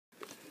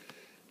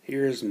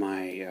Here's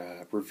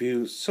my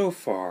review so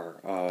far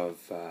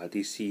of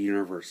DC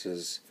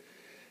Universe's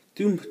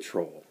Doom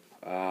Patrol.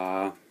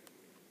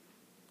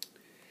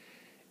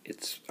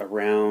 It's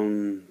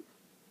around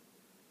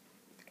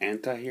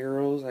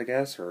anti-heroes, I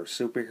guess, or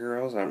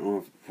superheroes. I don't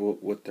know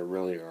what they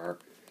really are.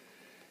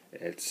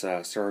 It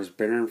stars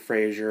Brendan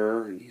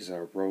Fraser, and he's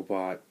a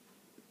robot,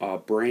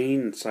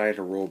 brain inside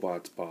a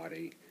robot's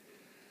body.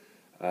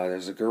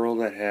 There's a girl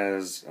that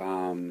has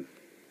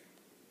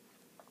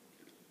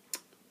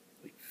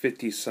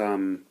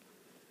 50-some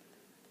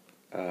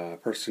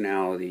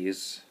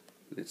personalities.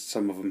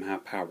 Some of them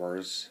have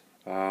powers.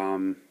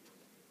 One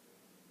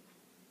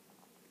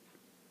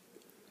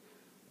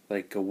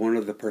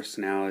of the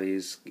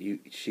personalities,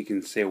 she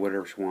can say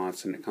whatever she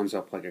wants, and it comes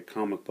up like a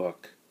comic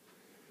book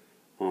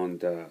on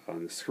the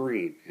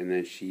screen, and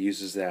then she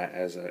uses that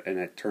and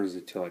it turns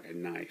into like a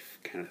knife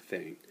kind of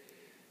thing.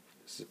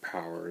 This is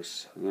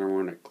powers. Another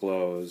one that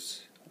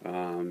glows.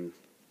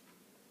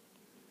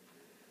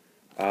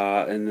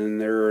 And then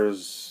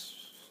there's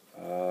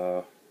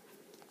a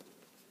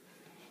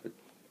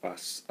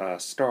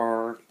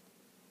star,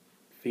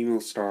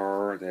 female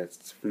star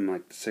that's from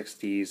like the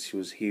 60s. She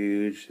was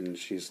huge, and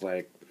she's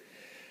like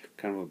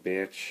kind of a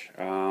bitch.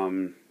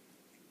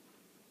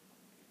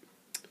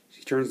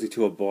 She turns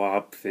into a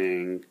blob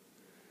thing.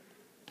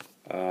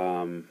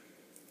 Then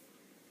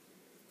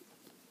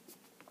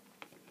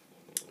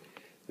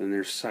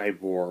there's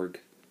Cyborg.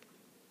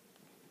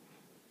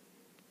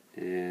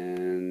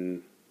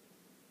 And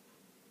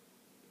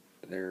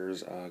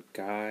there's a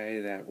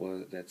guy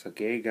that's a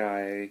gay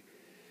guy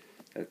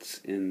that's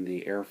in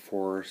the Air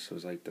Force. It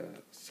was like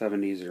the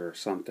 70s or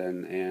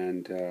something,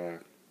 and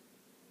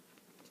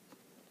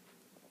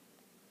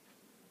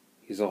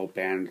he's all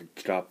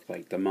bandaged up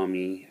like the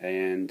Mummy,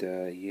 and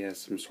he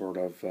has some sort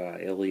of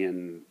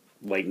alien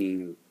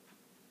lightning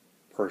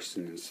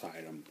person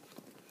inside him.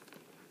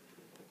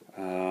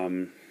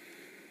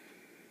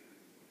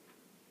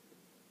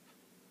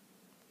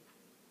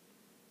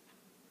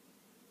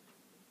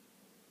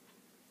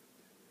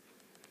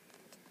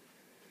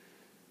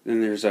 Then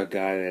there's a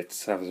guy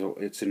it's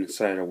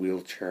inside a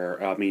wheelchair.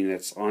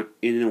 It's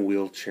in a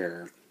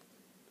wheelchair.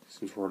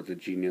 Some sort of the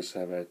genius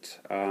of it.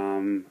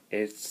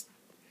 It's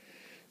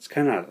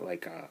kind of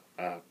like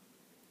a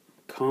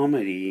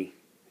comedy,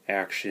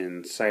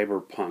 action,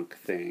 cyberpunk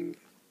thing.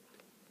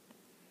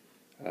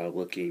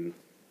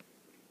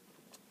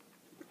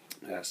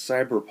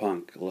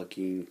 Cyberpunk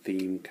looking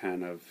theme,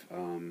 kind of. I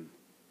don't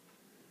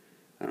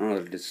know how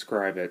to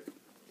describe it.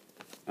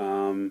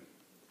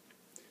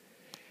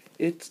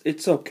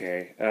 It's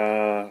okay.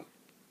 I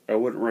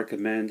wouldn't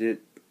recommend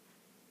it,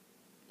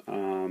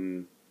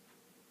 because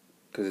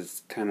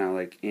it's kind of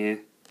like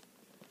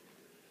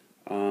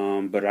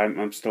but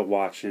I'm still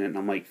watching it, and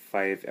I'm like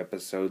 5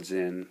 episodes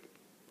in.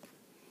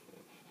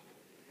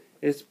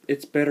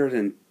 It's better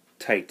than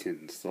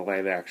Titans, the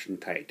live action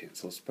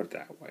Titans. Let's put it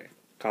that way.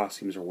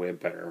 Costumes are way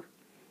better.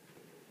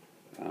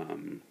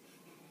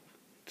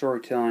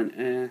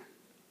 Storytelling,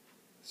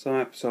 Some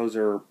episodes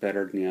are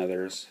better than the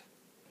others.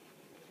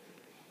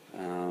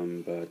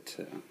 But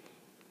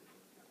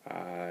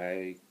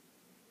I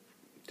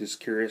just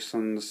curious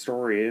on the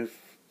story of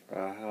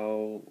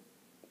how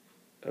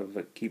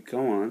it keep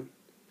going.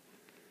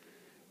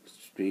 It's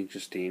just be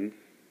interesting.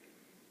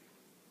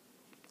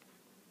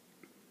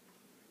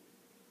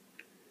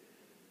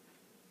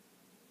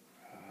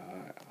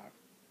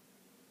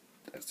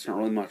 That's not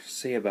really much to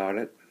say about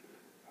it.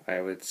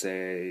 I would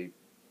say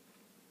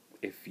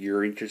if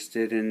you're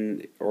interested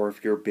in, or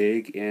if you're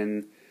big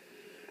in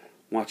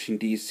watching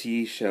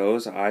DC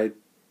shows, I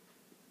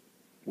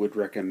would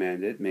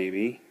recommend it,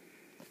 maybe.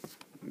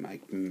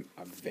 Like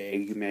a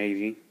vague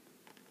maybe.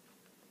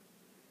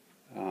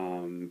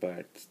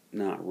 But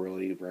not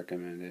really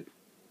recommend it.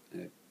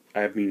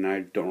 I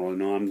don't really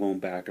know. I'm going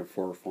back and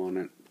forth on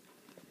it.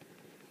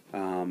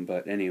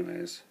 But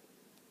anyways.